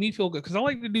actually made me feel good because I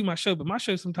like to do my show, but my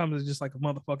show sometimes is just like a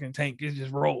motherfucking tank. It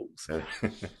just rolls.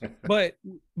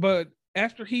 but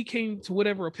after he came to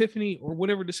whatever epiphany or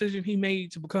whatever decision he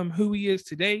made to become who he is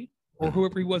today, or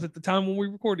whoever he was at the time when we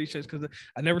record these shows, because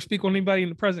I never speak on anybody in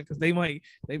the present because they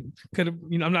could have,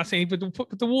 I'm not saying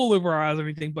put the wool over our eyes or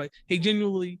anything, but he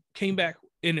genuinely came back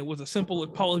and it was a simple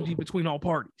apology between all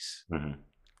parties.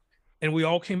 And we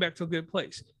all came back to a good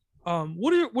place.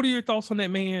 What are your thoughts on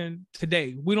that man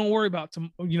today? We don't worry about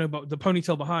about the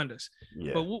ponytail behind us.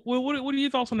 Yeah. But what are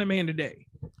your thoughts on that man today?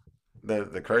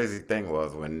 The crazy thing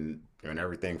was when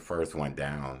everything first went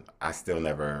down, I still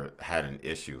never had an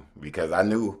issue because I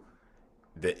knew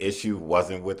the issue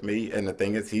wasn't with me. And the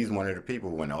thing is, he's one of the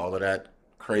people when all of that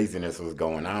craziness was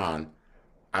going on,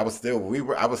 I was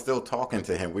still talking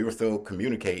to him. We were still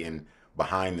communicating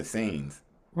behind the scenes.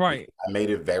 Right. I made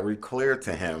it very clear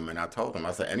to him, and I told him,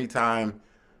 I said, anytime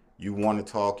you want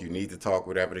to talk, you need to talk,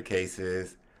 whatever the case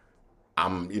is,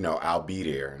 I'll be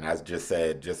there. And I just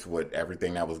said, just with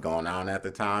everything that was going on at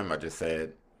the time, I just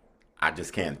said, I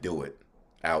just can't do it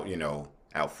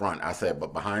out front. I said,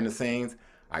 but behind the scenes,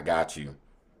 I got you.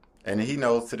 And he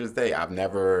knows to this day, I've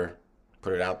never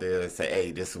put it out there and say,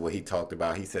 hey, this is what he talked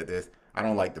about. He said this. I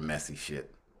don't like the messy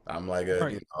shit. I'm like,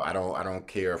 right. I don't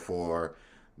care for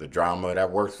the drama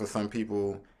that works for some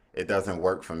people. It doesn't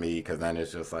work for me because then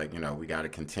it's just like, we got to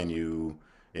continue,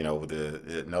 with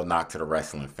the no knock to the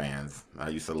wrestling fans. I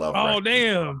used to love wrestling.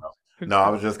 Damn. No, I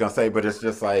was just going to say, but it's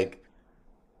just like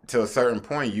to a certain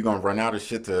point, you're going to run out of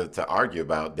shit to argue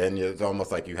about. Then it's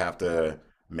almost like you have to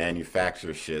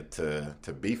manufacture shit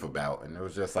to beef about. And it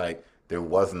was just like there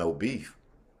was no beef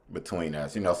between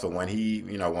us, so when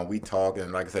when we talk,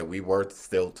 and like I said, we were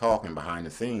still talking behind the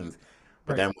scenes.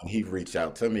 But then when he reached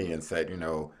out to me and said,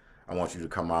 I want you to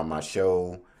come on my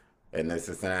show and this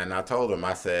and that, and I told him,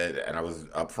 I said, and I was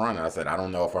upfront, I said, I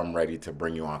don't know if I'm ready to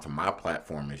bring you onto my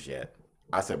platform as yet.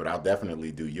 I said, but I'll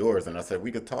definitely do yours. And I said,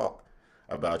 we could talk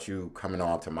about you coming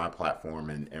on to my platform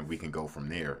and we can go from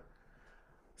there.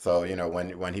 So,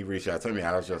 when he reached out to me,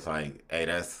 I was just like, hey,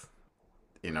 that's,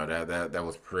 that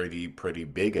was pretty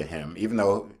big of him, even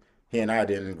though he and I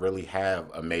didn't really have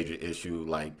a major issue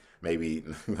like maybe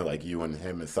like you and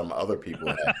him and some other people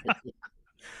have.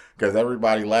 Because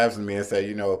everybody laughs at me and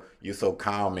say, you're so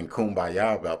calm and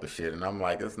kumbaya about the shit. And I'm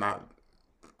like, it's not,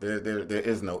 there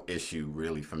is no issue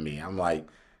really for me. I'm like,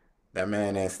 that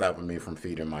man ain't stopping me from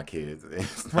feeding my kids.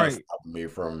 It's not stopping me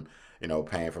from,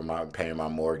 paying my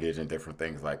mortgage and different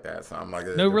things like that. So I'm like,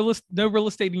 no real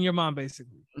estate in your mind,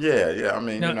 basically. Yeah. I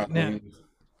mean,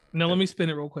 now let me spin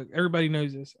it real quick. Everybody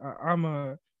knows this. I'm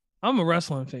a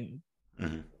wrestling fan.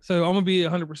 Mm-hmm. So I'm gonna be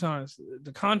 100% honest.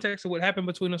 The context of what happened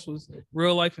between us was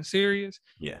real life and serious.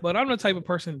 Yeah. But I'm the type of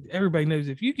person everybody knows.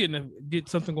 If you get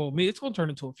something going with me, it's gonna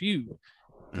turn into a feud.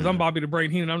 Because I'm Bobby the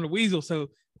Brain Heenan, I'm the Weasel. So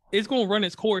it's gonna run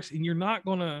its course, and you're not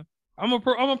gonna. I'm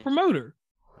a promoter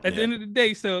at the end of the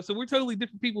day. So we're totally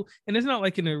different people, and it's not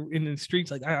like in the streets.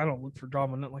 Like I don't look for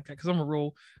drama, nothing like that, because I'm a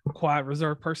real quiet,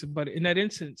 reserved person. But in that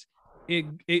instance,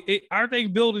 our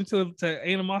thing built into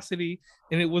animosity,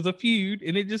 and it was a feud,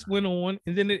 and it just went on,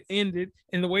 and then it ended,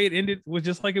 and the way it ended was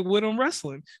just like it would on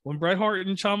wrestling when Bret Hart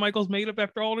and Shawn Michaels made up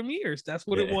after all them years. That's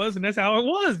what it was, and that's how it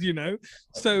was,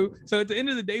 So at the end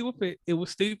of the day with it was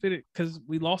stupid because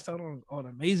we lost out on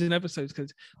amazing episodes.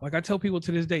 Because like I tell people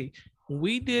to this day, when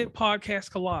we did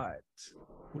Podcast Collides,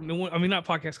 not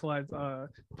Podcast Collides,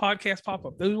 Podcast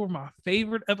Pop-Up, those were my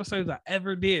favorite episodes I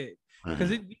ever did.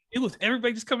 Because it was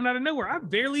everybody just coming out of nowhere. I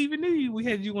barely even knew we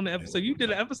had you on the episode. You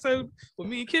did an episode with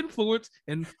me and Kenfluence,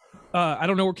 and I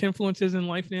don't know where Kenfluence is in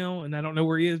life now, and I don't know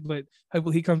where he is, but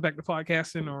hopefully he comes back to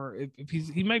podcasting, or if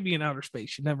he might be in outer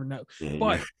space. You never know.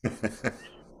 But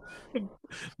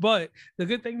but the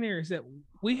good thing there is that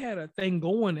we had a thing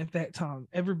going at that time.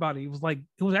 Everybody was like,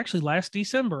 it was actually last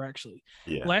December.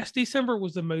 Last December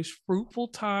was the most fruitful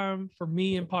time for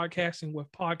me in podcasting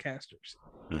with podcasters.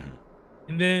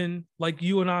 And then, like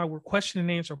you and I were question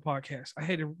and answer podcasts, I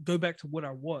had to go back to what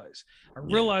I was. I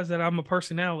realized that I'm a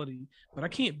personality, but I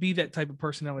can't be that type of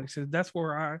personality. So that's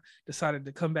where I decided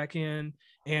to come back in.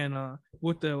 And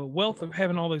with the wealth of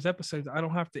having all those episodes, I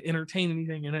don't have to entertain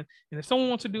anything in it. And if someone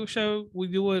wants to do a show, we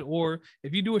do it. Or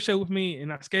if you do a show with me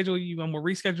and I schedule you, I'm going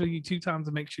to reschedule you 2 times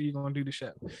to make sure you're going to do the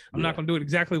show. I'm not going to do it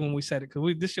exactly when we said it,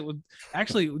 because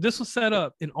this was set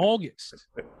up in August.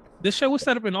 This show was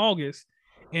set up in August.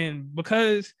 And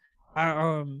because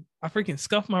I freaking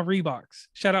scuffed my Reeboks.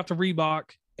 Shout out to Reebok,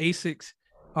 Asics,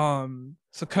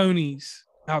 Saucony's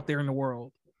out there in the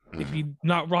world. If you're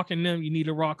not rocking them, you need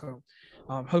to rock them.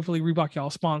 Hopefully Reebok y'all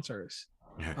sponsor us.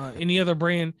 Any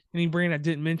brand I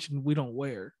didn't mention, we don't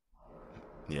wear.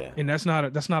 Yeah. And that's not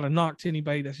a knock to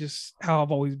anybody. That's just how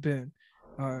I've always been.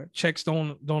 Checks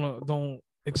don't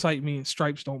excite me, and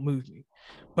stripes don't move me.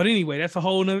 But anyway, that's a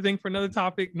whole nother thing for another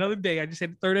topic, another day. I just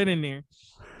had to throw that in there.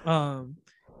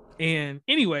 And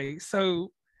anyway,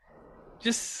 so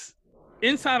just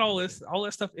inside all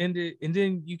that stuff ended, and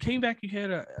then you came back. You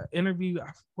had a interview.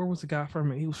 Where was the guy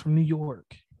from? He was from New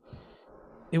York.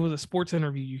 It was a sports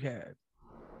interview you had.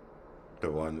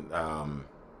 The one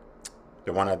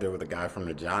I did with the guy from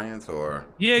the Giants, or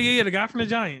the guy from the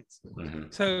Giants. Mm-hmm.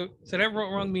 So that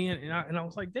rung me in, and I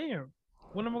was like, damn,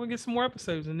 when am I gonna get some more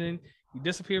episodes? And then you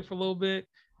disappeared for a little bit.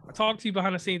 I talked to you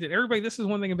behind the scenes. And everybody, this is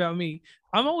one thing about me.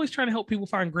 I'm always trying to help people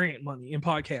find grant money in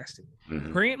podcasting.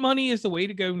 Mm-hmm. Grant money is the way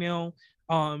to go now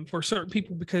for certain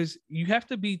people, because you have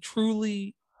to be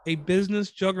truly a business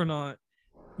juggernaut.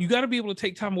 You got to be able to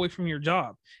take time away from your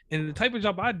job. And the type of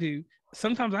job I do,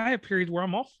 sometimes I have periods where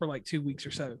I'm off for like 2 weeks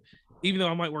or so, even though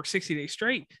I might work 60 days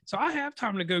straight. So I have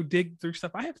time to go dig through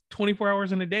stuff. I have 24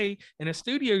 hours in a day in a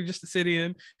studio just to sit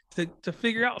in to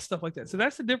figure out stuff like that. So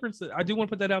that's the difference. That I do want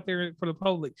to put that out there for the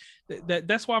public.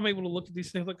 That's why I'm able to look at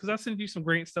these things, because I send you some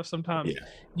great stuff sometimes. Yeah.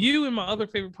 You and my other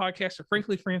favorite podcaster,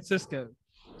 Frankly Francisco,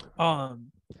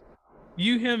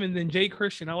 you, him, and then Jay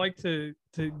Christian. I like to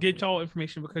get y'all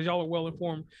information because y'all are well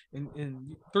informed,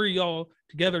 and three of y'all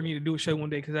together need to do a show one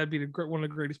day, because that'd be one of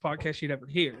the greatest podcasts you'd ever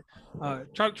hear.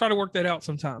 Try to work that out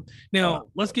sometime. Now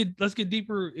let's get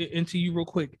deeper into you real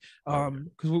quick,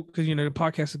 because the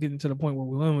podcast is getting to the point where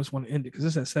we almost want to end it, because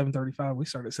it's at 7:35. We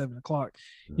start at 7 o'clock.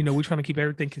 We're trying to keep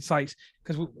everything concise,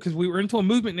 because we were into a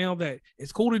movement now that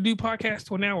it's cool to do podcasts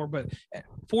to an hour, but at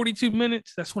 42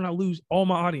 minutes, that's when I lose all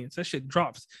my audience. That shit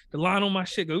drops. The line on my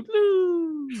shit goes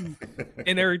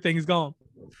and everything's gone.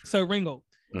 So Ringo,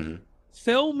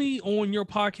 sell me on your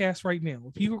podcast right now.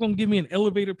 If you were going to give me an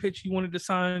elevator pitch you wanted to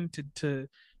sign to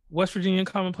West Virginia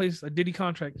Commonplace, a Diddy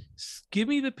contract, give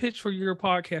me the pitch for your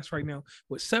podcast right now.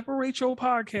 What separates your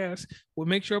podcast, what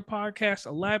makes your podcast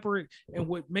elaborate, and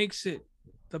what makes it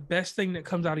the best thing that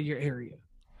comes out of your area?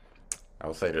 I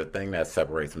would say the thing that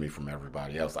separates me from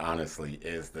everybody else, honestly,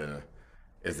 is the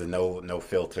no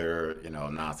filter,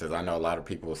 nonsense. I know a lot of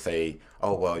people say,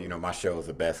 oh, well, my show is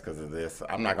the best because of this.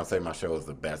 I'm not going to say my show is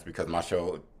the best, because my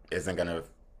show isn't going to,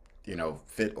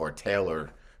 fit or tailor.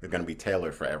 It's going to be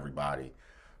tailored for everybody.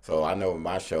 So I know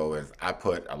my show is, I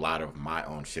put a lot of my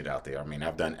own shit out there. I mean,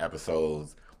 I've done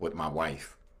episodes with my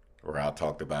wife where I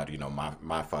talked about,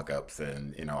 my fuck ups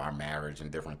and, our marriage and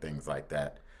different things like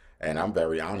that. And I'm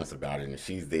very honest about it. And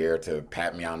she's there to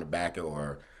pat me on the back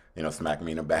or, smack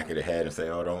me in the back of the head and say,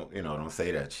 oh, don't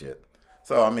say that shit.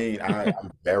 So, I mean, I'm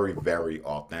very, very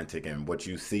authentic, and what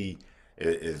you see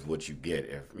is what you get.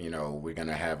 If, we're going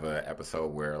to have an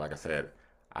episode where, like I said,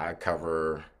 I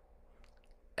cover,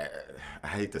 I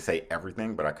hate to say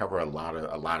everything, but I cover a lot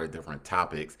of different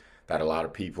topics that a lot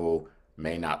of people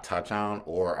may not touch on,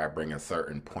 or I bring a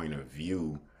certain point of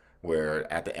view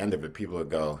where at the end of it, people will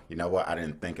go, you know what? I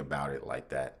didn't think about it like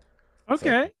that.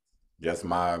 Okay. So just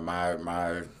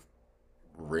my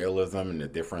realism and the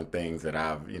different things that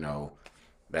I don't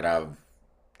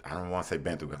want to say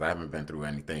been through, because I haven't been through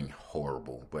anything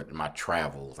horrible, but my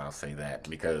travels, I'll say that,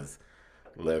 because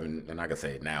living, and I can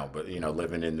say it now, but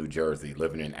living in New Jersey,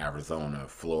 living in Arizona,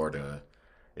 Florida,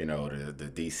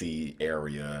 the DC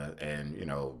area, and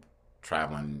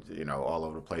traveling, all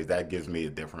over the place, that gives me a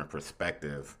different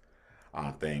perspective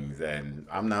on things, and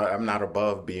I'm not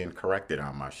above being corrected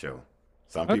on my show.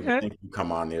 Some people think you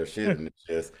come on their shit and it's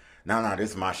just, no,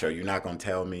 this is my show. You're not gonna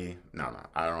tell me. No,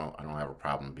 I don't have a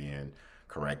problem being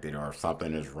corrected, or if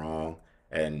something is wrong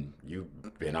and you've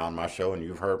been on my show and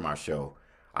you've heard my show,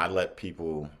 I let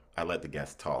the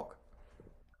guests talk.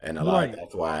 And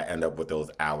that's why I end up with those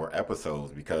hour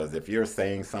episodes, because if you're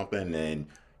saying something and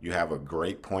you have a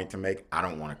great point to make, I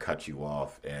don't want to cut you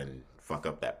off and fuck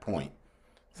up that point.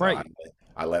 So right.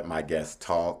 I let my guests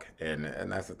talk, and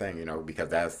that's the thing, because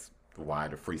that's why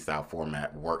the freestyle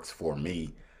format works for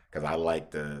me, because I like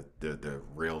the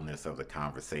realness of the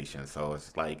conversation. So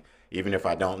it's like, even if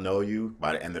I don't know you,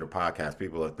 by the end of the podcast,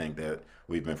 people will think that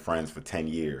we've been friends for 10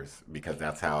 years, because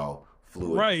that's how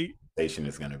fluid conversation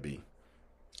is going to be.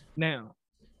 Now,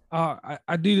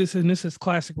 I do this, and this is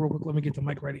classic real quick. Let me get the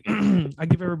mic ready. I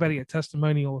give everybody a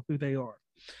testimonial of who they are.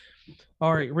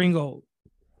 All right, Ringo,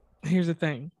 here's the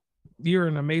thing. You're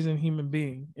an amazing human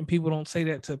being, and people don't say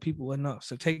that to people enough.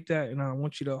 So take that, and I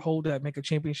want you to hold that, make a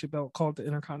championship belt, call it the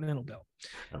Intercontinental belt.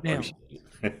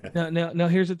 Now,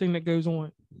 here's the thing that goes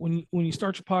on. When you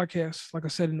start your podcast, like I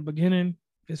said in the beginning,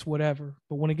 it's whatever.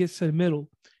 But when it gets to the middle,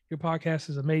 your podcast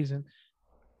is amazing.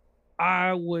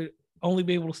 I would only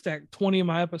be able to stack 20 of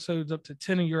my episodes up to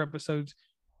 10 of your episodes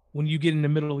when you get in the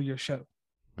middle of your show.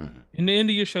 In the end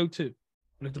of your show too.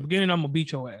 But at the beginning, I'm gonna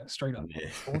beat your ass straight up.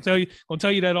 I'll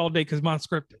tell you that all day, because mine's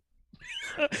scripted.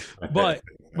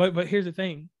 but here's the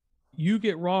thing: you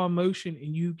get raw emotion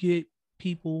and you get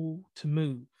people to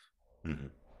move. Mm-hmm.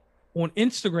 On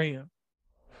Instagram,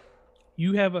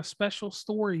 you have a special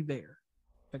story there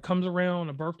that comes around,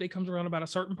 a birthday comes around about a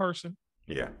certain person,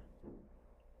 Yeah.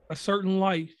 a certain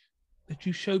life that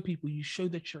you show people. You show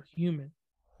that you're human.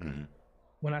 Mm-hmm.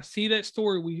 When I see that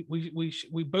story,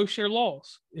 we both share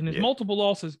loss, and there's multiple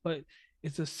losses, but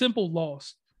it's a simple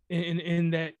loss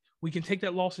in that we can take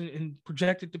that loss and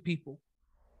project it to people.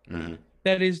 Mm-hmm.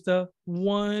 That is the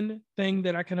one thing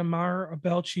that I can admire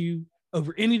about you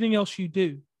over anything else you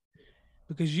do,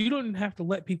 because you don't have to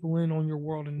let people in on your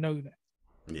world and know that.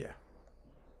 Yeah.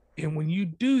 And when you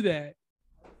do that,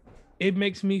 it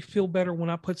makes me feel better when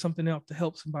I put something out to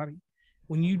help somebody.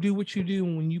 When you do what you do,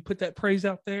 and when you put that praise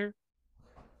out there,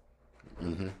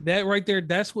 Mm-hmm. that right there,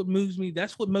 that's what moves me.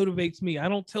 That's what motivates me. I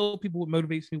don't tell people what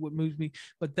motivates me, what moves me,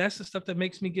 but that's the stuff that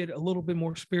makes me get a little bit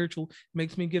more spiritual,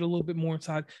 makes me get a little bit more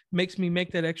inside, makes me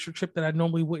make that extra trip that I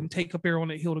normally wouldn't take up there on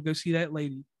that hill to go see that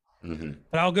lady. Mm-hmm.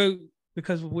 But I'll go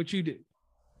because of what you do.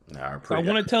 No, So I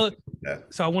want to tell it. Yeah.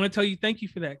 So I want to tell you thank you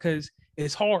for that, because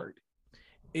it's hard.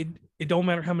 It don't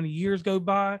matter how many years go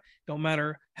by, don't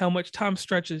matter how much time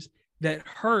stretches, that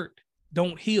hurt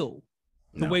don't heal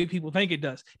the way people think it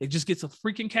does. It just gets a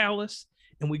freaking callus,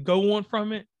 and we go on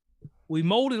from it. We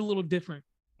mold it a little different.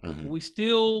 Mm-hmm. We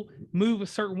still move a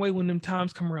certain way when them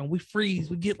times come around. We freeze,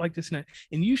 we get like this and that.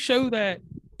 And you show that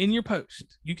in your post.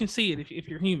 You can see it if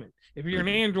you're human. If you're an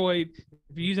Android,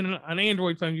 if you're using an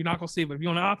Android phone, you're not going to see it. But if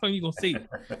you're on an iPhone, you're going to see it.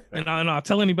 And I'll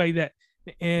tell anybody that.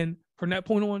 And from that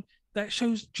point on, that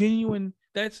shows genuine,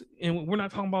 and we're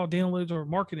not talking about downloads or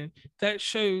marketing. That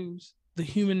shows the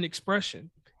human expression.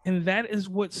 And that is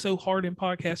what's so hard in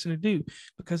podcasting to do,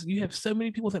 because you have so many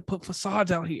people that put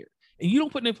facades out here, and you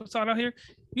don't put no facade out here.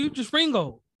 You just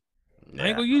Ringo. I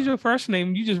ain't gonna use your first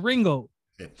name. You just Ringo.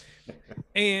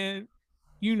 And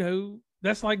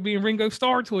that's like being Ringo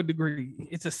Starr to a degree.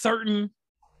 It's a certain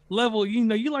level.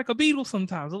 You like a Beatle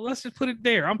sometimes. Let's just put it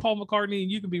there. I'm Paul McCartney,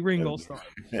 and you can be Ringo Starr.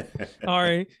 All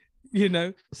right.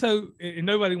 So and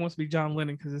nobody wants to be John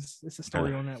Lennon, because it's a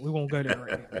story on that. We won't go there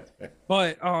right now.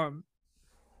 But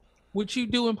what you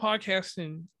do in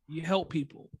podcasting, you help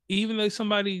people. Even though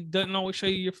somebody doesn't always show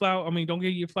you your don't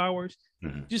give you your flowers,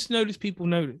 just notice people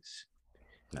notice.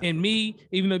 No. And me,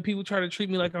 even though people try to treat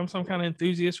me like I'm some kind of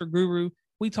enthusiast or guru,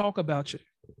 we talk about you.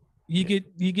 You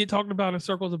get talked about in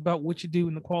circles about what you do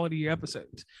and the quality of your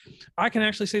episodes. I can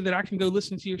actually say that I can go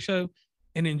listen to your show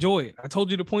and enjoy it. I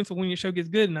told you the points of when your show gets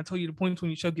good, and I told you the points when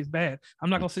your show gets bad. I'm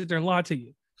not going to sit there and lie to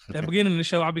you. At the beginning of the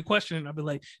show, I'll be questioning. I'll be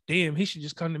like, damn, he should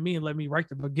just come to me and let me write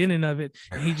the beginning of it,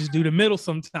 and he just do the middle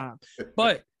sometime.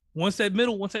 But once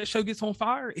that show gets on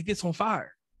fire, it gets on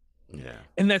fire. Yeah.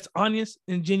 And that's honest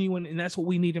and genuine, and that's what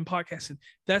we need in podcasting.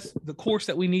 That's the course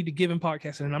that we need to give in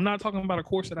podcasting. And I'm not talking about a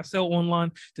course that I sell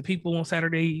online to people on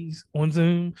Saturdays on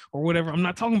Zoom or whatever. I'm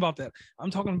not talking about that. I'm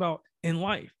talking about in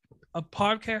life. A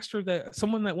podcaster,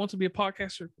 someone that wants to be a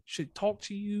podcaster, should talk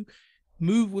to you,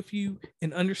 move with you,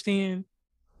 and understand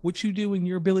what you do and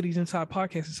your abilities inside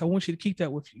podcasting. So I want you to keep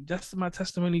that with you. That's my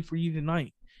testimony for you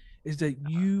tonight, is that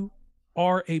you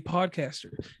are a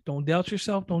podcaster. Don't doubt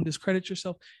yourself. Don't discredit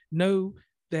yourself. Know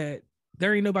that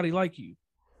there ain't nobody like you.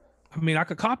 I mean, I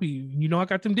could copy you. I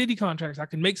got them Diddy contracts. I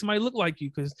can make somebody look like you,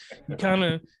 because I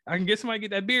can get somebody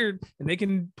get that beard, and they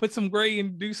can put some gray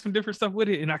and do some different stuff with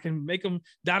it. And I can make them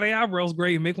dye their eyebrows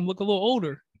gray and make them look a little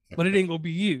older, but it ain't going to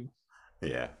be you.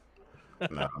 Yeah.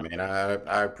 No, I mean,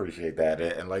 I appreciate that.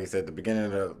 And like I said, the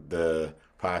beginning of the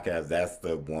podcast, that's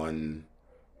the one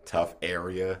tough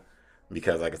area,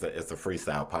 because like I said, it's a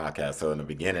freestyle podcast. So in the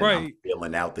beginning, right, I'm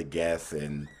filling out the guests.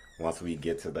 And once we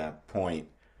get to that point,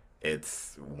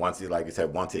 once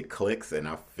it clicks and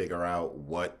I figure out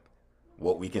what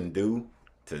we can do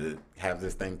to have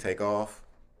this thing take off,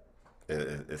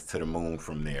 it's to the moon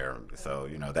from there. So,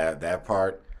 that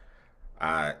part,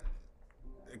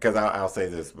 because I'll say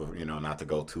this, not to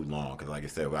go too long, because like I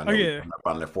said, I know we're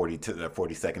on the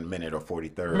 42nd minute or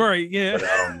 43rd. Right,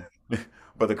 yeah.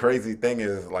 But the crazy thing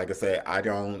is, like I say,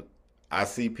 I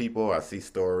see people, I see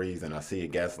stories, and I see a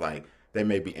guest, like, they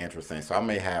may be interesting. So I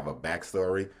may have a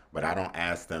backstory, but I don't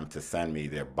ask them to send me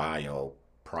their bio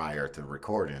prior to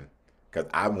recording, because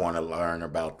I want to learn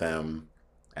about them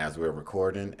as we're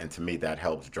recording. And to me, that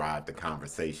helps drive the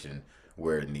conversation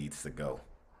where it needs to go.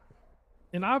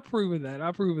 And I approve of that.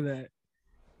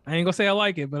 I ain't gonna say I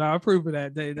like it, but I approve of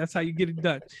that. That's how you get it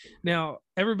done. Now,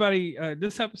 everybody,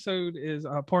 this episode is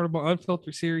part of my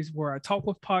Unfiltered series, where I talk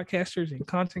with podcasters and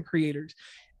content creators,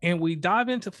 and we dive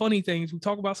into funny things. We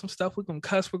talk about some stuff. We're gonna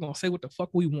cuss. We're gonna say what the fuck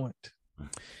we want.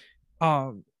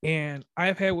 And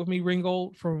I've had with me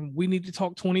Ringgold from We Need to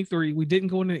Talk 23. We didn't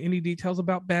go into any details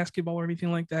about basketball or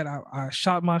anything like that. I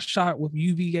shot my shot with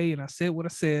UVA and I said what I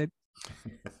said.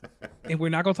 And we're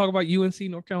not going to talk about UNC,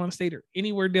 North Carolina State, or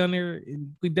anywhere down there.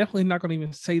 And we definitely not going to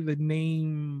even say the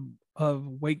name of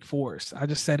Wake Forest. I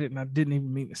just said it and I didn't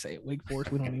even mean to say it. Wake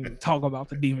Forest, we don't even talk about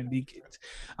the Demon Deacons.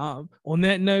 On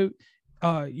that note,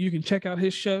 you can check out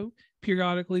his show.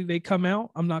 Periodically they come out.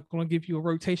 I'm not going to give you a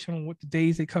rotation on what the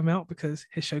days they come out because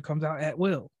his show comes out at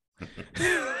will.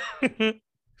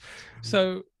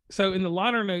 So in the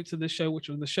liner notes of this show, which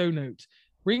are the show notes,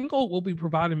 Ringgold will be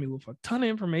providing me with a ton of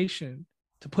information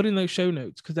to put in those show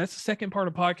notes, because that's the second part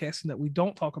of podcasting that we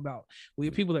don't talk about. We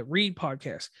have people that read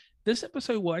podcasts. This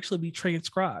episode will actually be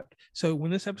transcribed. So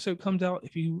when this episode comes out,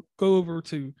 if you go over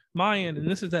to my end, and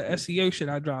this is that SEO shit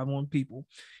I drive on people,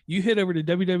 you hit over to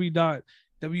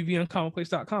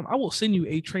www.wvuncommonplace.com. I will send you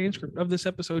a transcript of this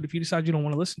episode if you decide you don't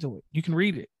want to listen to it. You can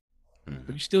read it,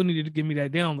 but you still needed to give me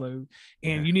that download,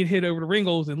 and you need to hit over to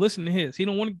Ringgold's and listen to his. He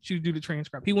don't want you to do the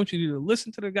transcript. He wants you to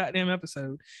listen to the goddamn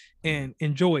episode and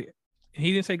enjoy it. And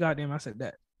he didn't say goddamn, I said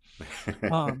that.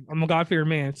 I'm a God-fearing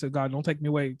man, so God, don't take me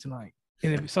away tonight.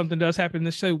 And if something does happen,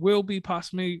 this show will be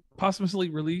posthumously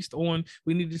released on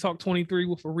We Need to Talk 23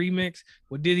 with a remix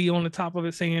with Diddy on the top of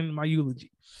it saying my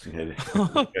eulogy.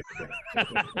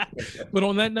 But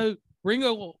on that note,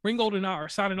 Ringgold and I are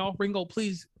signing off. Ringgold,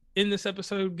 please, in this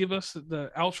episode, give us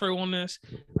the outro on this.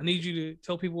 I need you to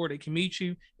tell people where they can meet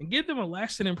you and give them a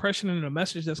lasting impression and a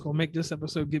message that's going to make this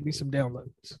episode give me some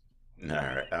downloads. All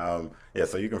right.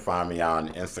 So you can find me on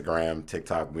Instagram,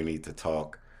 TikTok, We Need to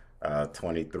Talk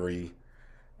 23.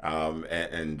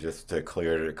 And just to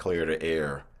clear the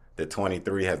air, the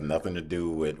 23 has nothing to do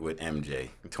with MJ.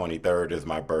 23rd is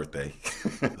my birthday.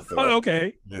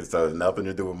 Okay. So it's nothing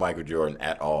to do with Michael Jordan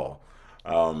at all.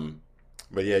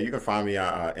 But yeah, you can find me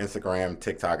on Instagram,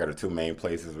 TikTok are the two main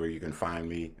places where you can find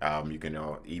me. You can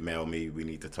email me, we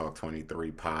need to talk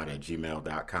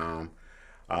 23pod@gmail.com.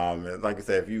 Like I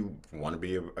said, if you want to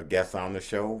be a guest on the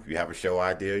show, if you have a show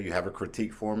idea, you have a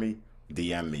critique for me,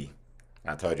 DM me.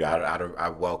 I told you I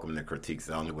welcome the critiques.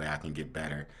 The only way I can get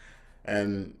better.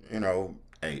 And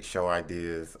hey, show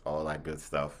ideas, all that good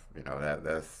stuff.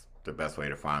 That's the best way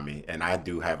to find me. And I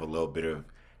do have a little bit of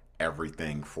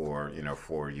everything for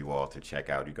you all to check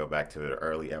out. You go back to the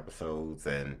early episodes,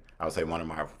 and I would say one of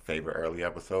my favorite early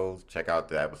episodes. Check out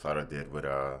the episode I did with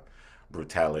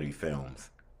Brutality Films.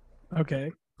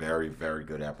 Okay. Very, very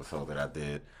good episode that I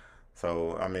did.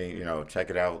 So, I mean,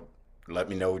 check it out. Let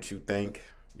me know what you think.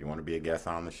 You want to be a guest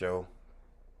on the show?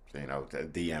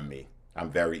 DM me. I'm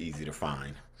very easy to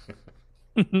find.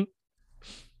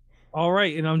 All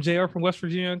right. And I'm JR from West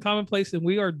Virginia Uncommonplace, and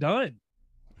we are done.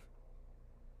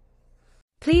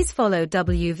 Please follow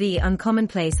WV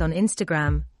Uncommonplace on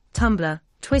Instagram, Tumblr,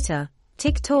 Twitter,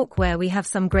 TikTok, where we have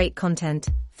some great content,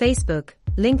 Facebook,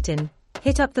 LinkedIn.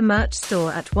 Hit up the merch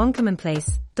store at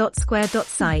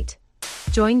oncommonplace.square.site.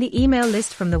 Join the email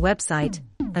list from the website,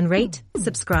 and rate,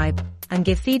 subscribe, and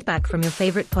give feedback from your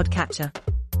favorite podcatcher.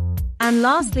 And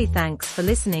lastly, thanks for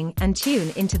listening, and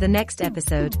tune into the next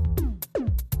episode.